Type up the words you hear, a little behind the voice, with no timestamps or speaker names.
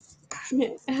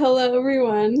Hello,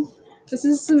 everyone. This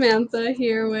is Samantha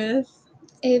here with,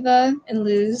 Ava. and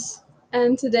Luz.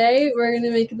 and today we're going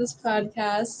to make this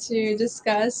podcast to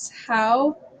discuss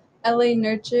how LA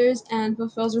nurtures and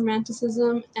fulfills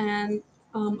romanticism and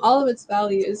all of its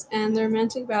values. And the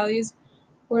romantic values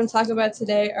we're going to talk about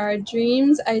today are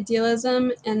dreams,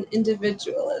 idealism, and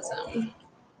individualism.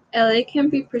 LA can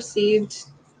be perceived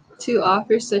to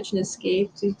offer such an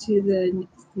escape due to the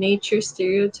nature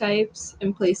stereotypes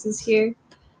and places here.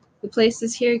 The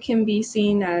places here can be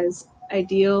seen as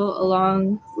ideal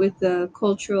along with the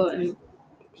cultural and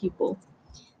people.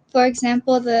 For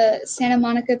example, the Santa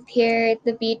Monica Pier,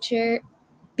 the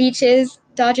beaches,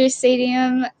 Dodger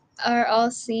Stadium are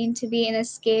all seen to be an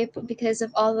escape because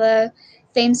of all the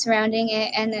fame surrounding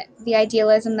it and the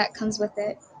idealism that comes with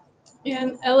it.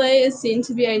 And LA is seen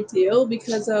to be ideal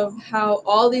because of how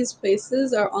all these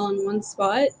places are all in one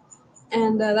spot,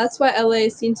 and that's why LA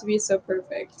is seen to be so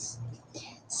perfect.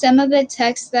 Some of the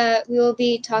texts that we will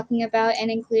be talking about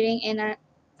and including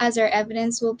as our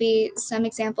evidence will be some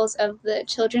examples of the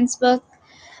children's book,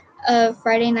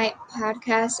 Friday Night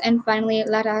Podcast, and finally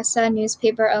La Raza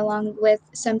newspaper, along with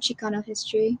some Chicano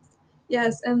history.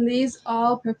 Yes, and these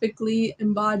all perfectly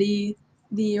embody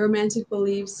the romantic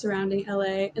beliefs surrounding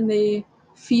LA, and they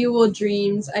fuel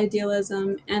dreams,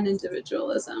 idealism, and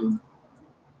individualism.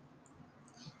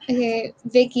 Okay,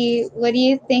 Vicky, what do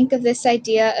you think of this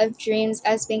idea of dreams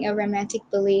as being a romantic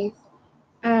belief?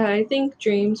 I think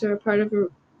dreams are a part of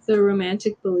the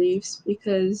romantic beliefs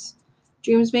because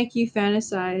dreams make you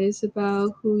fantasize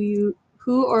about who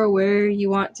or where you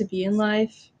want to be in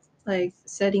life, like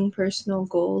setting personal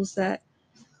goals that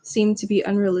seem to be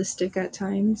unrealistic at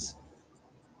times.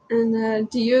 And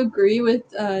do you agree with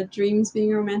dreams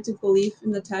being a romantic belief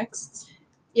in the text?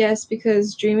 Yes,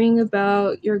 because dreaming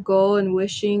about your goal and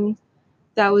wishing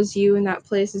that was you in that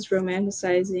place is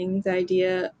romanticizing the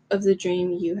idea of the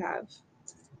dream you have.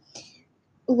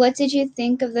 What did you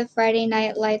think of the Friday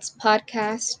Night Lights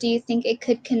podcast? Do you think it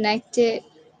could connect it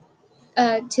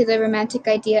to the romantic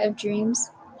idea of dreams?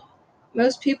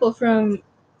 Most people from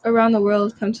around the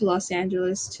world come to Los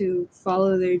Angeles to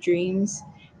follow their dreams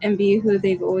and be who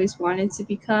they've always wanted to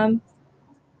become.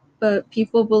 But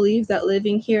people believe that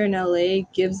living here in LA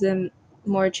gives them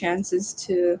more chances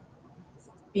to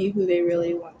be who they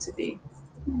really want to be.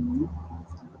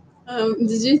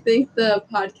 Did you think the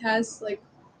podcast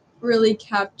really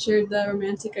captured the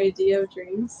romantic idea of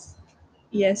dreams?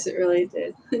 Yes, it really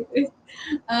did.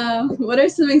 What are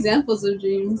some examples of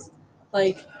dreams,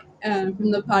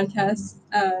 from the podcast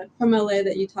from LA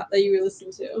that you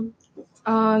listened to?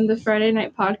 On the Friday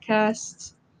Night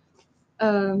Podcast,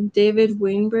 David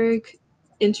Weinberg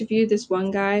interviewed this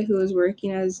one guy who was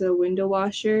working as a window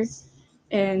washer,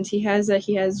 and he has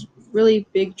really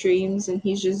big dreams, and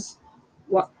he's just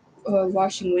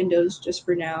washing windows just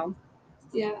for now.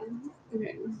 Yeah.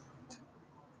 Okay.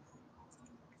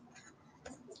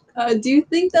 Do you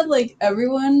think that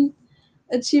everyone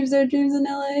achieves their dreams in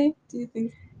LA? Do you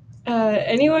think?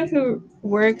 Anyone who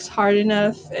works hard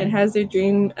enough and has their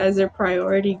dream as their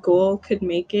priority goal could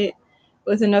make it.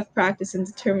 With enough practice and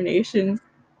determination,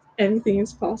 anything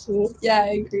is possible. Yeah,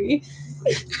 I agree.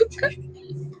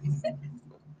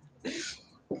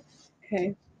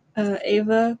 Okay.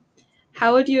 Ava,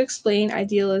 how would you explain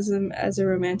idealism as a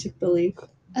romantic belief?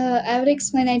 I would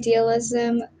explain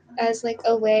idealism as like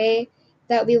a way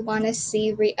that we want to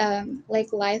see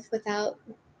like life without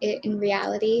it in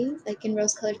reality, like in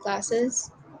rose-colored glasses.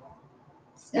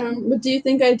 But do you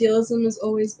think idealism is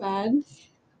always bad?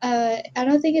 I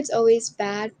don't think it's always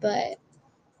bad, but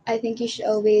I think you should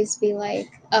always be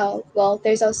like, oh, well,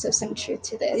 there's also some truth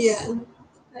to this. Yeah,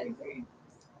 I agree.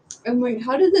 And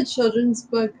how did the children's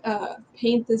book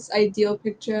paint this ideal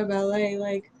picture of LA?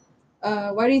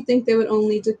 Why do you think they would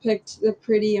only depict the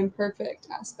pretty and perfect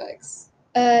aspects?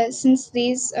 Since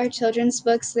these are children's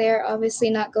books, they are obviously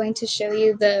not going to show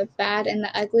you the bad and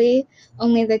the ugly,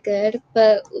 only the good.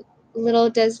 But little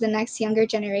does the next younger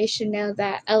generation know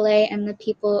that LA and the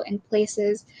people and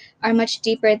places are much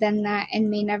deeper than that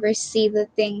and may never see the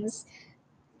things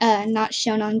not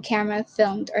shown on camera,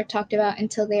 filmed, or talked about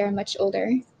until they are much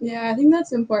older. Yeah, I think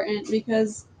that's important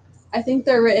because I think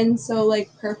they're written so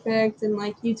perfect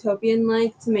and utopian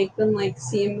to make them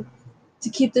seem to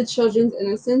keep the children's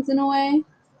innocence in a way.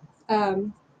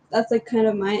 Um, that's kind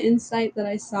of my insight that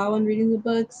I saw when reading the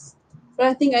books. But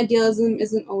I think idealism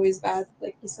isn't always bad,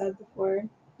 like you said before.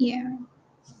 Yeah.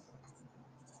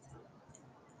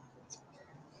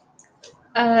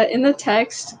 In the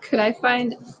text, could I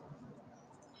find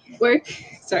where?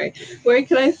 Sorry, where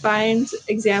could I find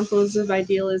examples of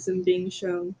idealism being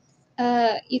shown?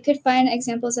 You could find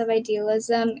examples of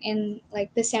idealism in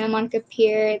like the Santa Monica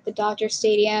Pier, the Dodger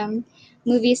Stadium,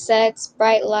 movie sets,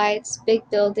 bright lights, big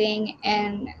building,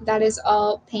 and that is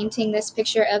all painting this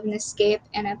picture of an escape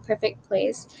and a perfect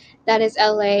place. That is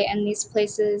LA, and these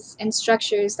places and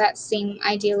structures that seem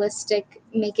idealistic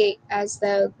make it as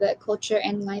though the culture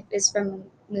and life is from a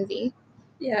movie.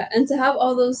 Yeah, and to have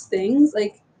all those things,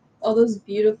 like all those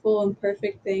beautiful and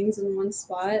perfect things in one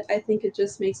spot, I think it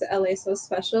just makes LA so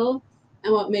special,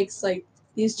 and what makes like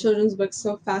these children's books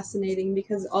so fascinating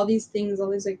because all these things, all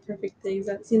these like perfect things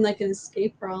that seem like an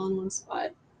escape are all in one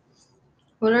spot.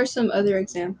 What are some other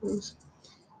examples?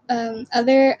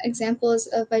 Other examples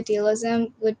of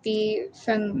idealism would be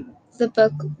from the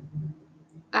book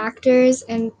actors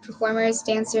and performers,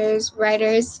 dancers,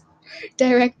 writers,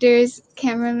 directors,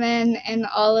 cameramen, and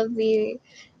all of these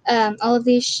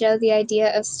show the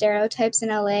idea of stereotypes in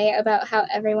LA about how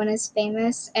everyone is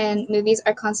famous, and movies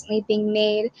are constantly being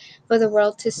made for the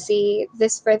world to see.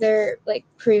 This further like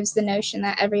proves the notion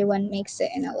that everyone makes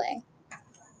it in LA.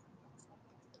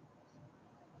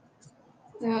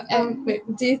 Yeah. Wait.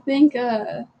 Do you think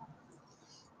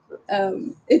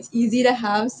it's easy to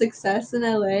have success in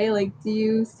LA? Like, do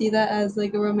you see that as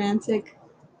like a romantic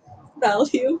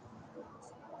value?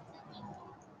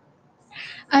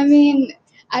 I mean,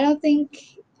 I don't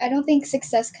think I don't think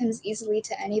success comes easily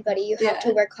to anybody. You have to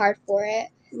Yeah. work hard for it.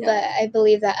 Yeah. But I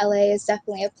believe that LA is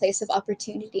definitely a place of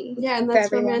opportunity Yeah, and for that's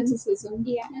everyone. romanticism.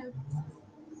 Yeah.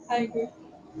 I agree.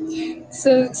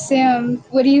 So, Sam,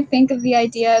 what do you think of the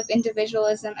idea of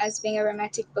individualism as being a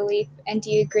romantic belief, and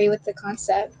do you agree with the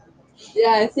concept?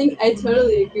 Yeah, I think I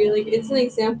totally agree. Like, it's an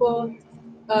example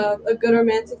of a good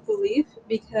romantic belief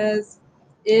because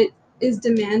it is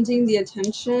demanding the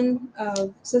attention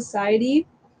of society,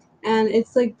 and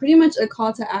it's like pretty much a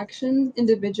call to action,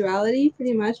 individuality,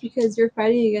 pretty much because you're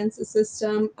fighting against a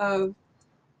system of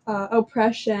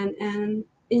oppression and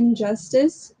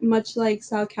injustice, much like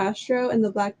Sal Castro and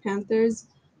the Black Panthers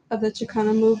of the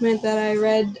Chicano movement that I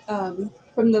read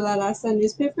from the La Raza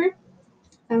newspaper.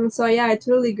 And so, yeah, I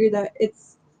totally agree that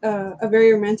it's a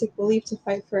very romantic belief to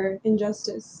fight for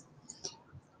injustice.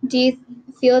 Do you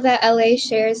feel that LA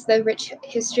shares the rich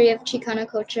history of Chicano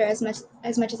culture as much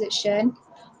as it should?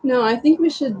 No, I think we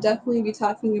should definitely be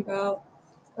talking about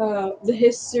the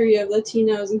history of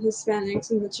Latinos and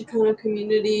Hispanics and the Chicano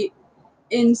community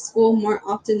in school more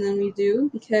often than we do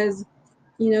because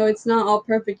it's not all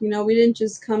perfect. We didn't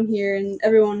just come here and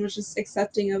everyone was just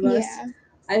accepting of us. Yeah.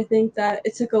 I think that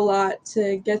it took a lot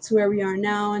to get to where we are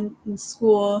now in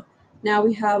school. Now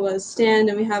we have a stand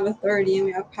and we have authority and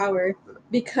we have power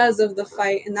because of the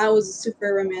fight, and that was a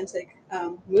super romantic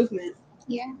movement.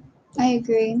 Yeah, I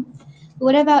agree.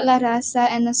 What about La Raza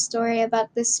and the story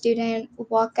about the student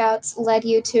walkouts led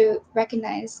you to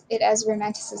recognize it as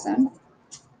romanticism?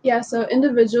 Yeah, so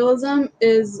individualism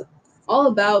is all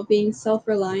about being self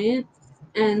reliant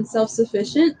and self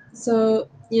sufficient. So,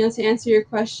 to answer your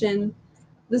question,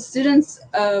 the students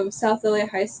of South LA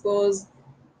high schools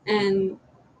and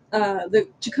the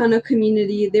Chicano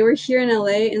community, they were here in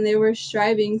LA and they were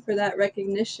striving for that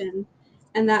recognition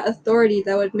and that authority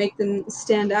that would make them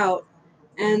stand out.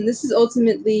 And this is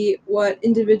ultimately what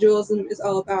individualism is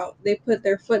all about. They put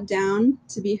their foot down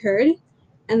to be heard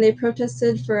and they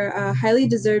protested for a highly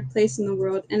deserved place in the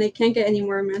world. And it can't get any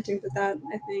more romantic than that,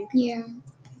 I think. Yeah.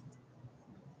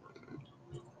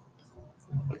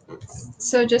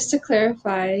 So just to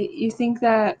clarify, you think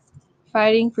that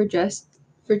fighting for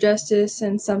justice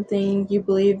and something you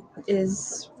believe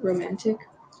is romantic?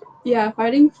 Yeah,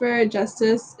 fighting for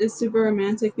justice is super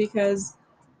romantic because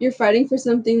you're fighting for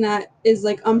something that is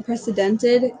like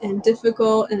unprecedented and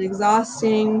difficult and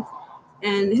exhausting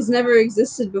and has never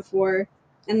existed before.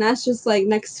 And that's just like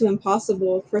next to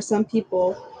impossible for some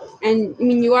people. And I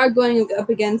mean, you are going up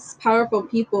against powerful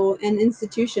people and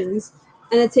institutions,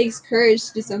 and it takes courage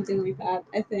to do something like that,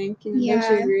 I think. Don't you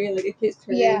Yeah. agree? Like, it takes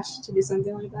courage Yeah. to do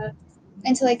something like that.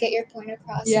 And to like get your point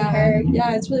across and Yeah, heard.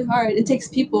 yeah, it's really hard. It takes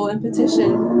people and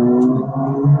petition.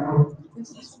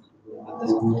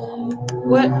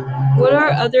 What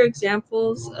are other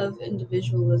examples of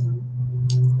individualism?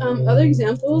 Other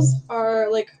examples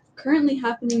are like currently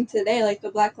happening today, like the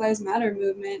Black Lives Matter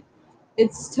movement.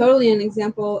 It's totally an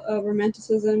example of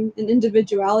romanticism and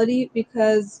individuality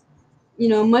because,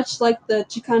 much like the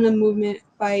Chicana movement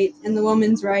fight and the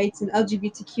women's rights and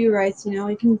LGBTQ rights,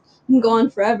 you can go on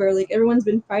forever. Like, everyone's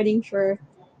been fighting for,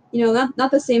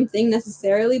 not the same thing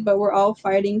necessarily, but we're all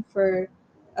fighting for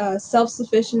self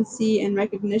sufficiency and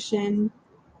recognition.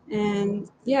 And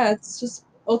yeah, it's just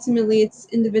ultimately it's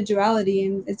individuality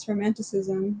and it's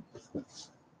romanticism.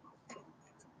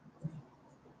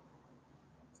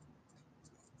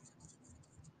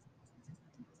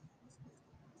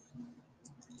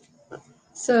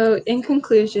 So, in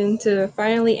conclusion, to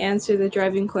finally answer the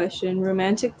driving question,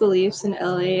 romantic beliefs in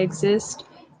LA exist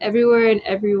everywhere and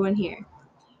everyone here.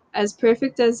 As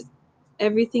perfect as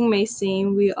everything may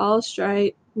seem, we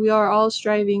are all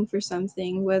striving for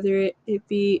something, whether it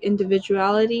be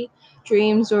individuality,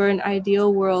 dreams, or an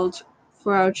ideal world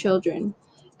for our children.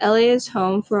 LA is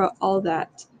home for all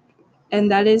that. And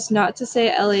that is not to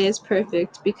say LA is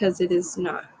perfect, because it is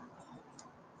not.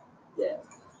 Yeah.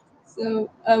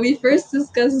 So we first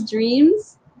discussed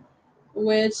dreams,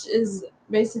 which is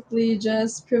basically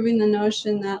just proving the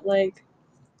notion that like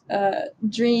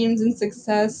dreams and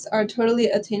success are totally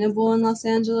attainable in Los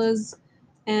Angeles,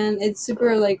 and it's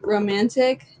super like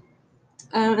romantic.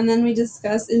 And then we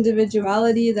discussed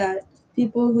individuality, that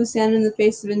people who stand in the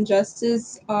face of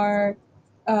injustice are.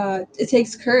 It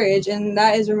takes courage, and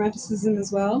that is romanticism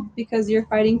as well, because you're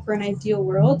fighting for an ideal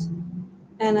world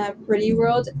and a pretty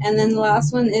world. And then the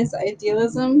last one is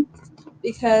idealism,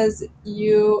 because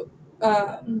we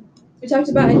talked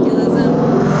about idealism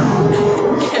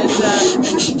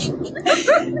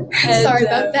and, Sorry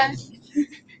about that.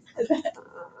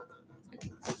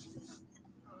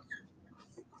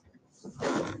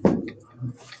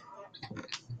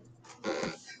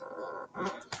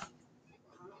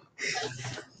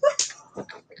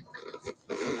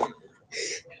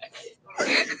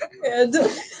 and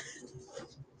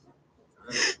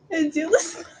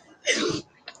idealism.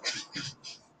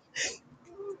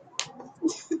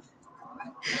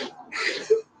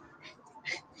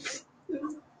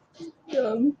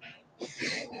 um,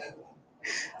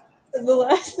 and the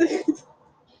last thing.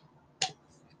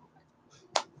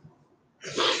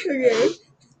 Okay.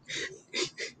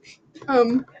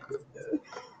 And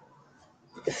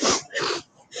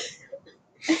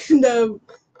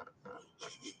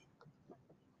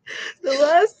the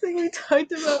last thing we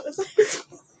talked about was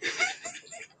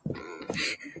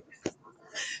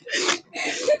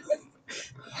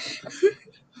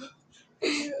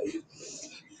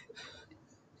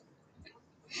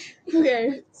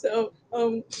okay. So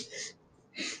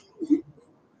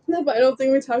the final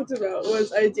thing we talked about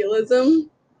was idealism,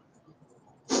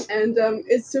 and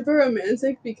it's super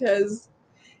romantic because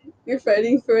you're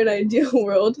fighting for an ideal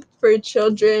world for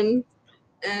children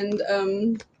and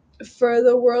for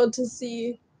the world to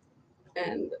see,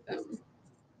 and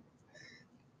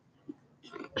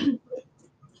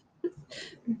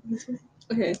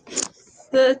okay.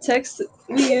 The texts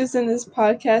we use in this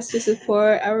podcast to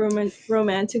support our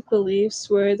romantic beliefs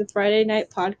were the Friday Night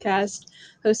Podcast,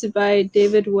 hosted by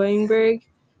David Weinberg,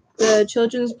 the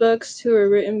children's books, who were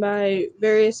written by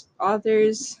various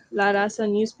authors, La Raza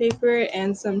newspaper,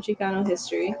 and some Chicano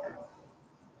history.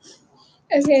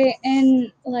 Okay,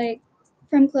 and like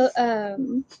from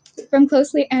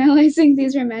closely analyzing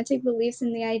these romantic beliefs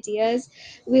and the ideas,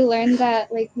 we learned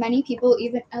that like many people,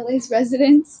 even LA's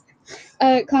residents,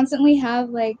 constantly have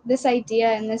like this idea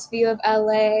and this view of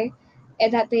LA,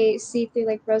 and that they see through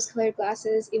like rose-colored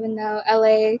glasses, even though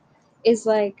LA is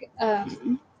like a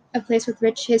place with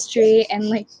rich history and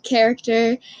like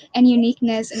character and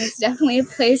uniqueness, and it's definitely a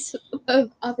place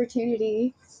of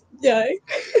opportunity. Yeah,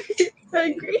 I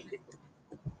agree.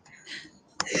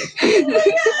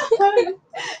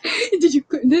 Did you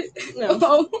quit it? No.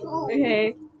 Oh.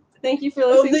 Okay. Thank you for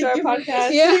listening to our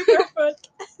podcast. Yeah.